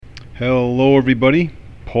Hello, everybody.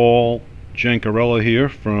 Paul Jancarella here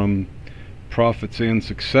from Profits and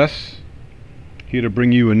Success. Here to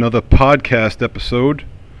bring you another podcast episode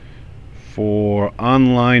for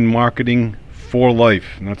online marketing for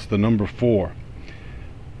life, and that's the number 4.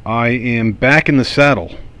 I am back in the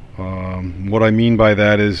saddle. What I mean by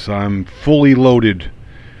that is I'm fully loaded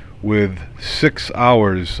with 6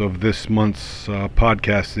 hours of this month's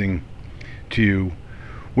podcasting to you,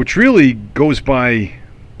 which really goes by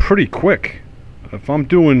pretty quick. If I'm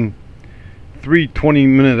doing 3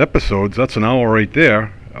 20-minute episodes, that's an hour right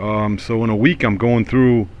there. So in a week I'm going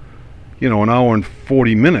through, an hour and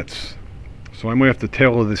 40 minutes. So I might have to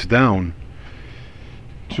tailor this down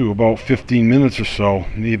to about 15 minutes or so.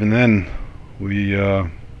 And even then, we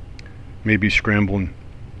may be scrambling.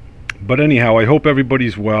 But anyhow, I hope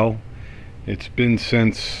everybody's well. It's been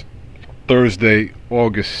since Thursday,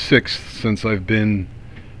 August 6th, since I've been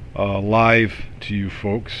live to you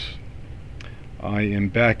folks. I am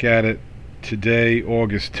back at it today,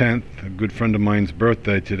 August 10th, a good friend of mine's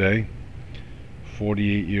birthday today,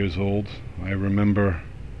 48 years old. I remember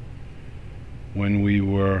when we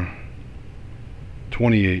were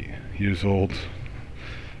 28 years old,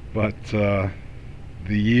 but the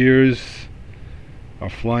years are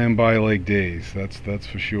flying by like days, that's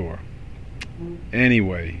for sure.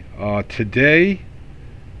 Anyway, today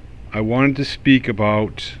I wanted to speak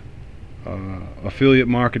about affiliate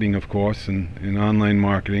marketing, of course, and online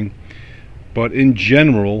marketing, but in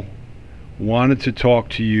general wanted to talk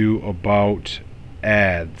to you about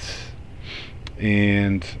ads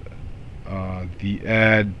and the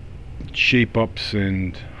ad shape-ups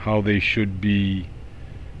and how they should be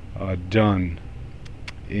done.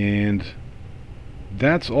 And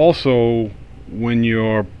that's also when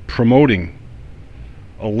you're promoting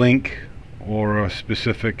a link or a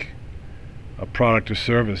specific product or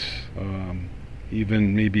service,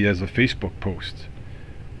 even maybe as a Facebook post.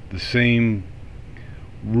 The same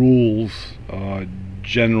rules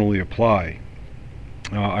generally apply.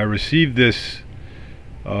 I received this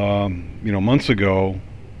months ago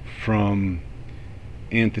from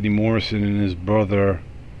Anthony Morrison and his brother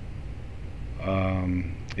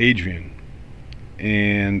Adrian,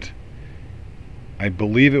 and I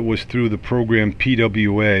believe it was through the program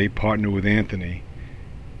PWA, Partner with Anthony,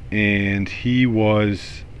 and he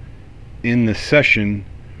was in the session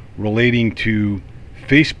relating to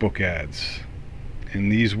Facebook ads,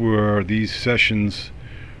 and these sessions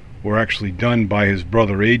were actually done by his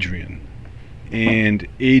brother Adrian, and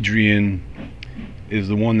Adrian is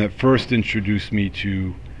the one that first introduced me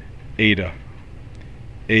to AIDA,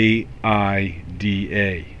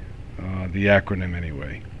 AIDA, the acronym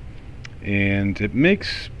anyway. And it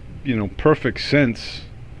makes perfect sense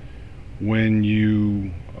when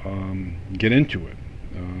you get into it.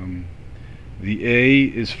 The A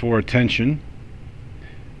is for attention,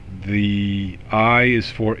 the I is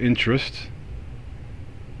for interest,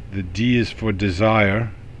 the D is for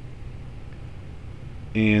desire,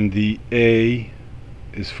 and the A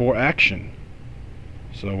is for action.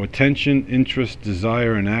 So attention, interest,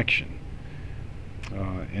 desire, and action.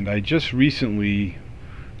 And I just recently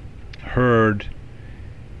heard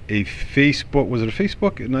a Facebook, was it a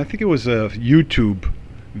Facebook? And I think it was a YouTube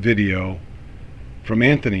video from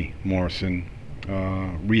Anthony Morrison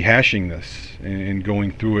rehashing this and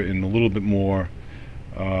going through it in a little bit more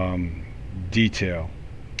detail.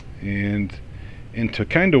 And to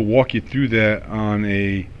kind of walk you through that on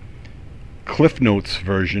a Cliff Notes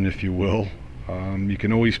version, if you will, you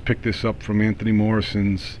can always pick this up from Anthony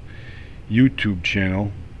Morrison's YouTube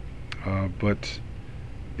channel, but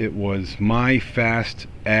it was My Fast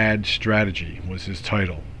Ad Strategy was his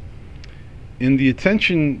title. And the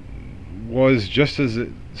attention was just as it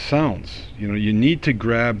sounds. You need to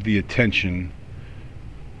grab the attention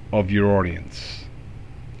of your audience.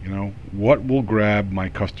 What will grab my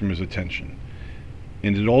customer's attention?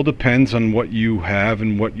 And it all depends on what you have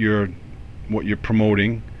and what you're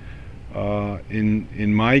promoting.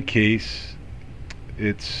 In my case,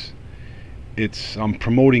 it's I'm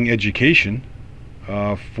promoting education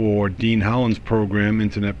for Dean Holland's program,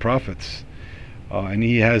 Internet Profits, and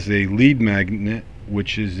he has a lead magnet,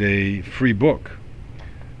 which is a free book.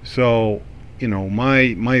 So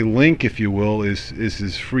my link, if you will, is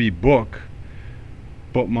his free book,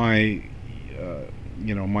 but my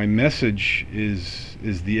my message is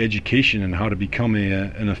the education and how to become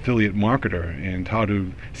an affiliate marketer and how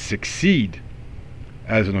to succeed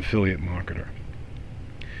as an affiliate marketer.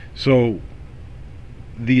 So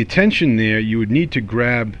the attention there, you would need to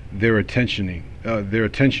grab their attention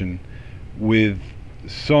with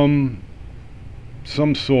some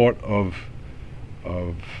sort of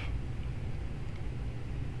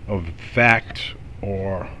of fact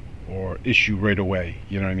or issue right away.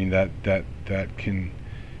 You know what I mean? That can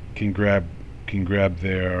grab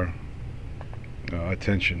their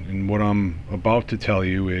attention. And what I'm about to tell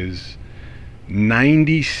you is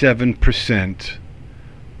 97%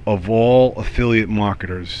 of all affiliate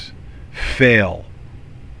marketers fail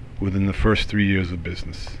within the first 3 years of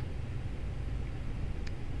business.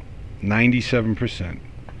 97%.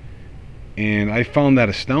 And I found that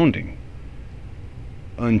astounding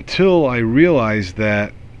until I realized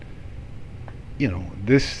that,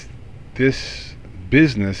 this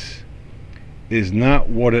business is not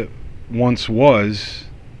what it once was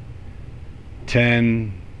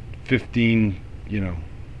 10, 15,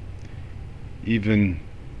 even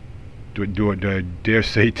do I dare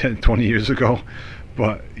say 10, 20 years ago?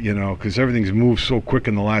 But, because everything's moved so quick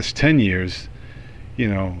in the last 10 years,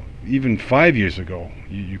 even 5 years ago,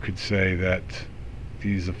 you could say that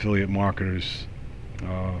these affiliate marketers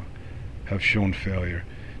have shown failure.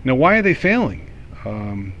 Now, why are they failing?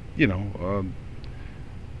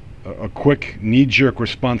 A quick knee-jerk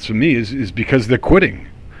response from me is because they're quitting.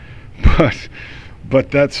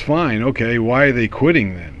 But that's fine. Okay, why are they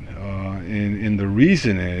quitting then? And the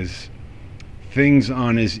reason is things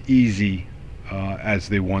aren't as easy as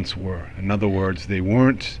they once were. In other words, they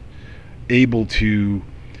weren't able to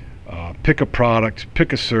pick a product,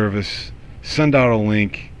 pick a service, send out a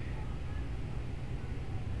link,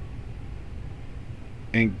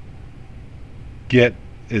 and get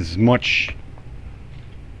as much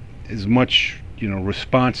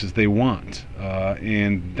response as they want,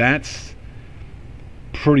 and that's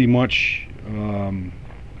pretty much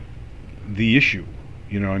the issue.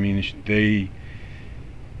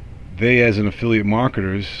 They as an affiliate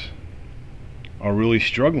marketers are really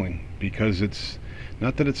struggling because it's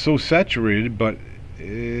not that it's so saturated, but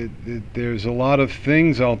there's a lot of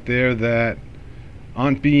things out there that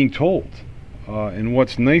aren't being told. And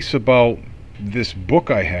what's nice about this book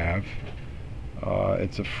I have,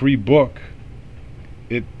 it's a free book.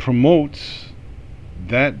 It promotes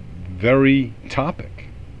that very topic.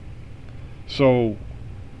 So,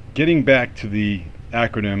 getting back to the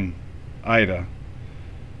acronym AIDA,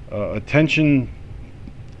 attention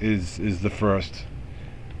is the first.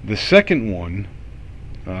 The second one,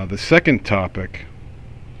 the second topic,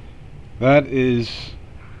 that is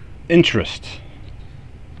interest.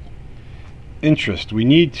 Interest. We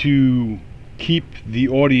need to keep the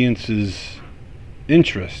audience's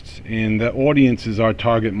interest, and that audience is our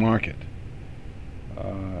target market.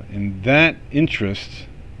 And that interest,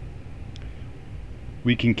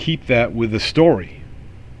 we can keep that with a story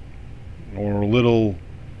or a little,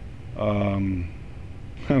 I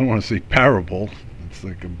don't want to say parable, it's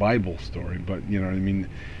like a Bible story, but you know what I mean.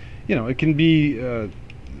 It can be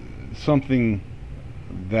something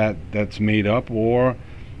that's made up, or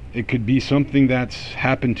it could be something that's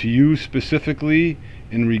happened to you specifically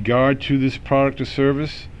in regard to this product or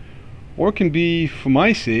service, or it can be, for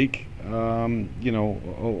my sake, a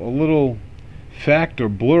little fact or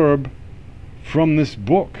blurb from this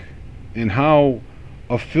book and how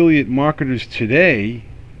affiliate marketers today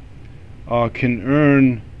can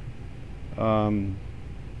earn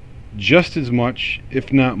just as much,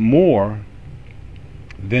 if not more,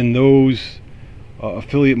 than those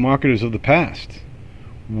affiliate marketers of the past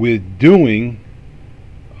with doing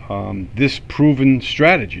this proven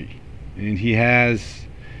strategy. And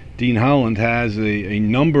Dean Howland has a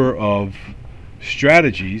number of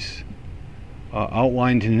strategies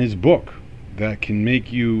outlined in his book that can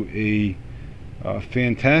make you a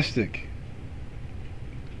fantastic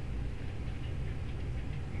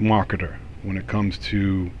marketer when it comes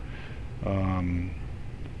to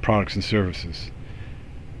products and services.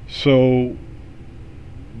 So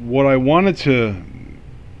what I wanted to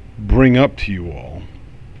bring up to you all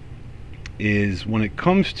is, when it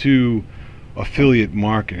comes to affiliate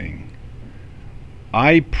marketing,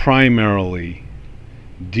 I primarily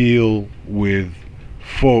deal with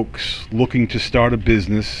folks looking to start a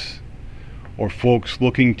business or folks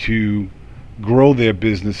looking to grow their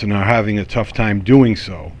business and are having a tough time doing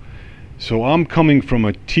so. So I'm coming from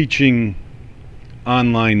a teaching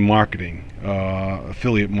online marketing,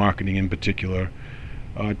 affiliate marketing in particular,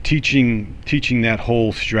 teaching that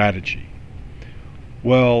whole strategy.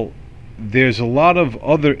 Well, there's a lot of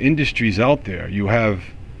other industries out there. You have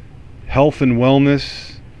health and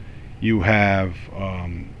wellness, you have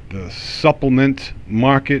the supplement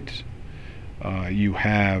market, you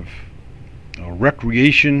have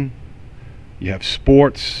recreation, you have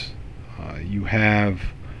sports, you have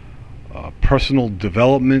personal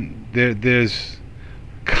development. There's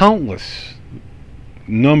countless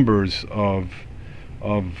numbers of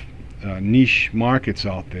niche markets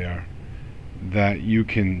out there that you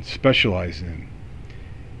can specialize in.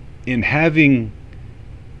 In having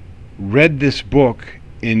read this book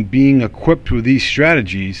and being equipped with these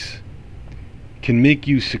strategies can make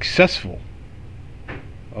you successful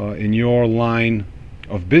in your line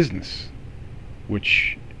of business,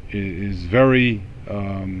 which is very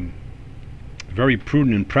very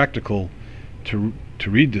prudent and practical to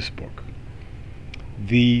read this book.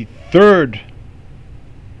 The third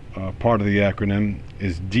part of the acronym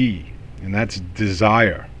is D, and that's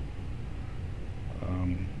desire.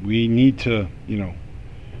 We need to,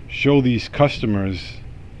 show these customers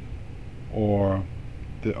or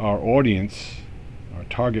our audience, our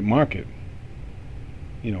target market,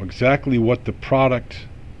 exactly what the product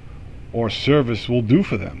or service will do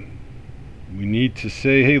for them. We need to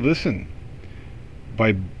say, hey, listen,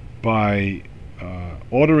 by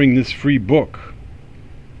ordering this free book,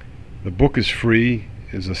 the book is free,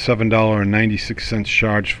 is a $7.96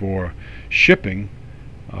 charge for shipping.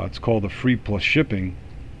 It's called the free plus shipping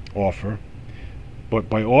offer. But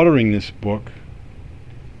by ordering this book,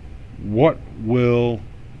 what will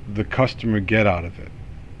the customer get out of it?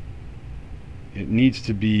 It needs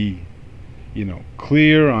to be,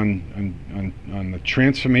 clear on the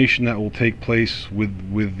transformation that will take place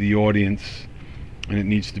with the audience, and it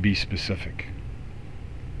needs to be specific.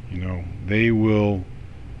 They will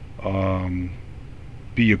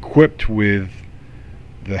be equipped with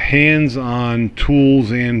the hands-on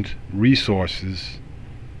tools and resources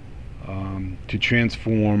to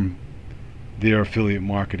transform their affiliate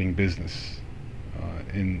marketing business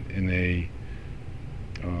in a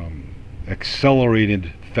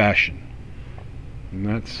accelerated fashion. And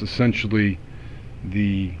that's essentially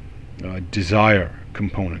the desire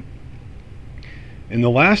component. And the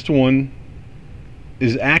last one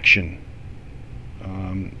is action.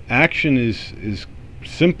 Action is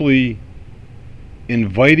simply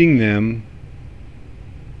inviting them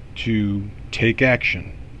to take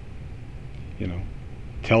action.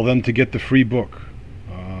 Tell them to get the free book.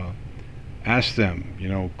 Ask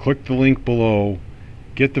them, click the link below,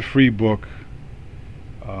 get the free book.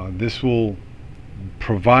 This will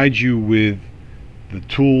provide you with the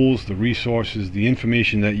tools, the resources, the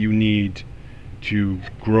information that you need to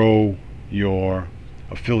grow your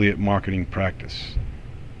affiliate marketing practice.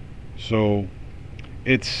 So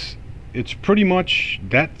it's pretty much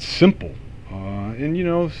that simple. And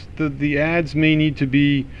the ads may need to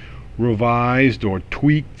be revised or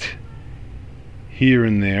tweaked here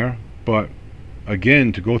and there, but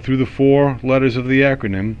again, to go through the 4 letters of the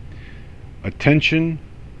acronym: attention,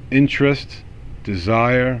 interest,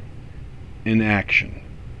 desire, and action.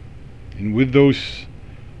 And with those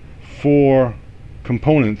 4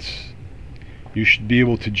 components, you should be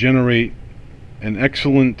able to generate an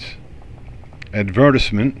excellent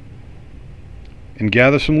advertisement and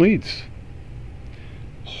gather some leads.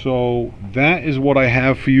 So that is what I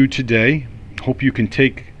have for you today. Hope you can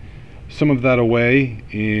take some of that away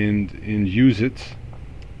and use it.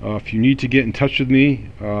 If you need to get in touch with me,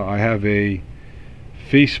 I have a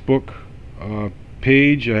Facebook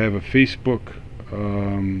page. I have a Facebook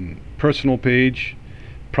personal page.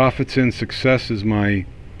 Profits and Success is my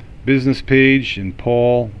business page, and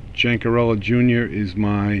Paul Jancarella Jr. is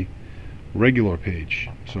my regular page.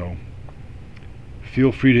 So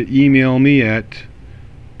feel free to email me at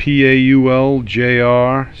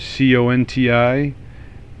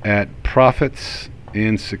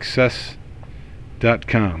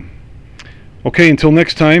pauljanconti@profitsandsuccess.com. Okay, until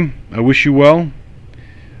next time, I wish you well,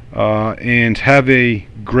 and have a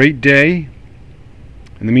great day.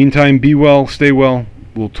 In the meantime, be well, stay well.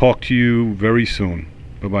 We'll talk to you very soon.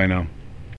 Bye-bye now.